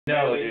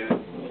No, dude.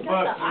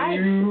 Fuck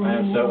you. I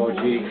am so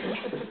OG.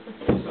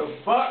 So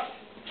fuck.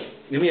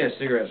 Give me a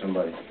cigarette,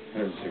 somebody.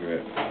 Here's a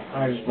cigarette.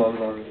 I just love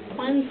it.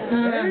 Mine's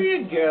There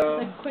you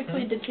go. a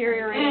quickly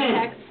deteriorating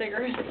pack of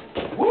cigarettes.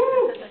 Woo!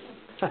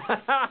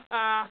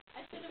 I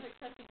should have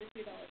accepted the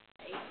 $2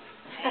 pay.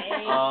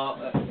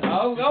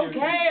 Oh,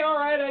 okay,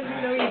 alright, I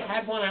didn't know you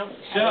had one out.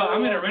 So,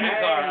 I'm in a rental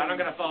car. I'm not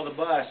going to follow the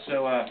bus,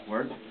 so,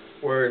 word?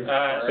 Word.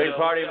 Big So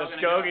party in we're all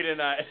gonna Muskogee go.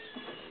 tonight.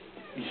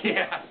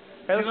 Yeah.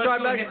 Hey, let's drive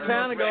go back hit to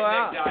town and go redneck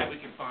out. guy we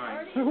can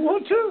find. I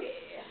want to.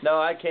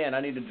 No, I can't. I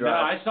need to No,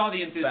 drive. I saw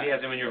the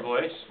enthusiasm in your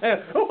voice. Hey,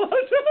 I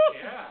want to.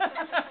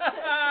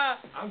 Yeah.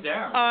 I'm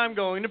down. I'm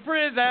going to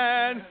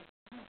prison.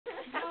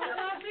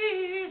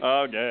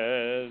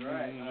 Again.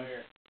 Right.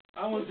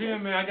 I was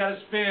in, man. I got to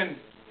spin.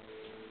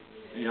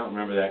 You don't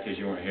remember that because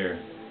you weren't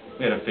here.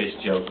 We had a fish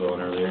joke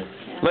going earlier.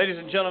 Ladies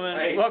and gentlemen,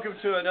 Hey. welcome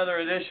to another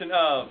edition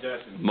of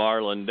Justin.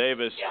 Marlon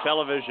Davis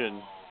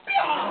Television.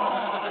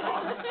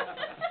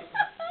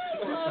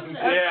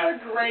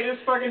 That's the greatest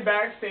fucking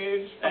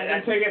backstage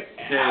fucking ticket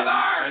Dude, ever!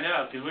 I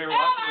know, because we were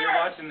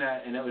watching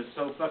that, and it was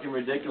so fucking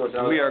ridiculous.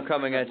 We are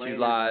coming at you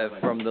live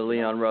from the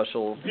Leon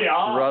Russell Show.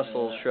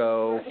 Russell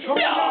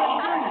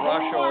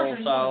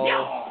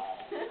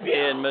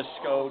in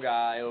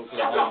Muskogee,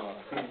 Oklahoma.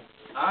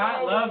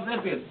 I love this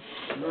bit.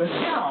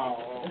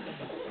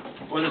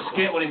 Or the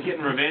skit when he's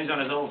getting revenge on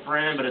his old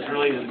friend, but it's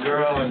really his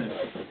girl, and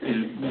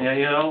yeah,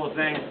 you know, the whole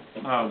thing.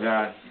 Oh,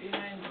 God.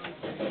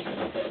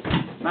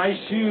 Nice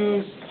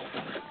shoes.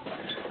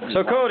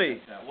 So,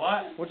 Cody,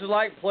 What? what's it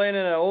like playing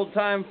in an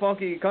old-time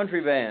funky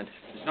country band?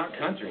 It's not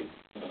country.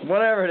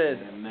 Whatever it is.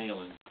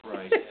 Malan,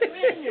 Christ.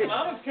 Your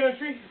mama's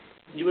country.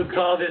 You would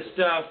call this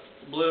stuff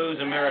blues,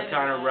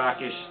 Americana,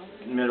 rockish,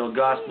 middle,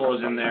 gospel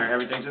is in there,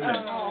 everything's in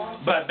there.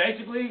 But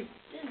basically,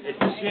 it's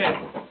the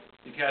shit.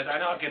 Because I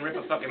know I can rip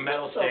a fucking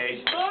metal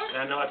stage, and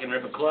I know I can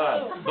rip a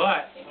club.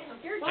 But,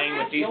 hanging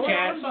with these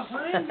cats,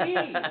 Behind me.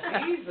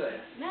 Jesus.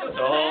 it's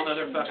a whole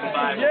other fucking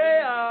vibe.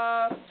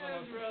 Yeah.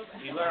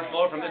 You learn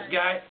more from this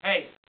guy.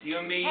 Hey, you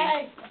and me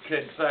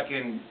could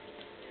fucking,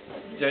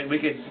 we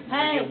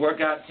could work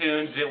out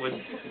tunes that would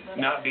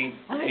not be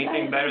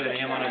anything better than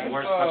him on his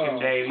worst fucking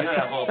day. You know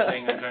that whole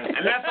thing.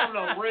 And that's on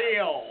the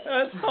real.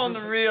 That's on the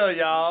real,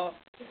 y'all.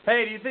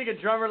 Hey, do you think a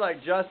drummer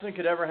like Justin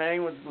could ever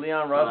hang with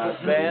Leon Russell's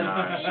band?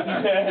 Actually,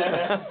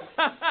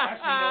 you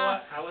know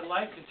what? I would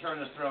like to turn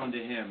the throne to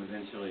him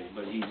eventually,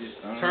 but he just...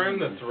 Turn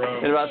the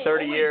throne. In about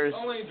 30 years.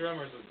 Only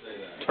drummers would say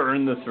that.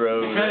 Turn the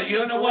throne. Because you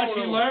don't know what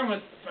you learn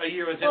with a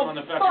year with him on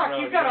the fucking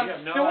road. You got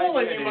have a no stool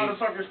and idea you that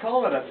motherfuckers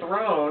call it a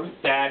throne.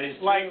 That is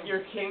Like true.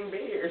 you're King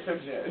Bee or some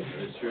shit.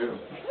 It's true.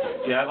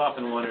 Yeah, I've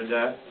often wondered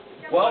that.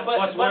 Well,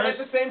 what's but worse?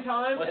 at the same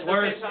time, What's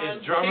worse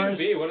is drummers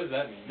what does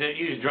that mean? that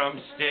use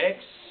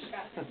drumsticks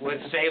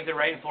would save the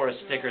rainforest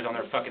stickers on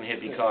their fucking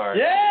hippie cars.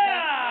 Yeah!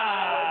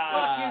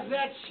 What the fuck is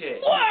that shit?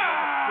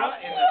 Wow!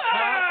 What in the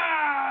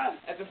fuck?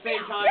 At the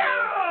same time,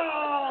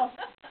 though,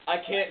 I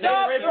can't.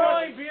 Stop really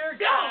throwing beer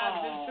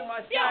cans into my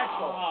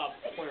satchel.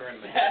 Put her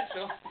in the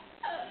satchel.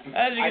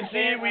 As you can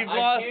see, we've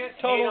lost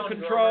total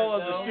control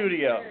of the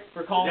studio.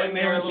 For calling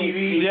their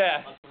TV.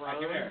 Yeah. Right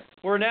there.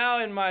 We're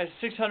now in my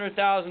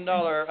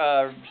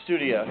 $600,000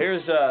 studio.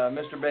 Here's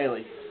Mr.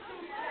 Bailey.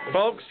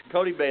 Folks,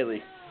 Cody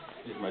Bailey.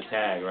 This is my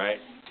tag, right?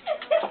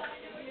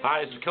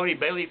 Hi, this is Cody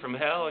Bailey from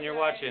Hell, and you're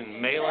watching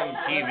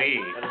MalanDTV.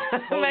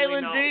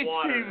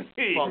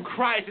 MalanDTV. Well,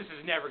 Christ, this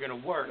is never gonna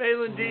work.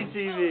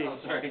 MalanDTV. Oh,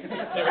 sorry.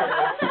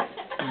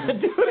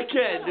 Do it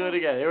again. Do it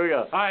again. Here we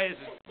go. Hi, this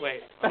is...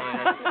 Wait.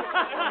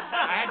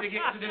 I had to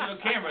get... There's no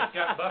camera. It's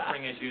got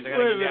buffering issues. I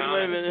gotta Wait a get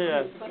down.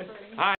 minute. Yeah. Hi.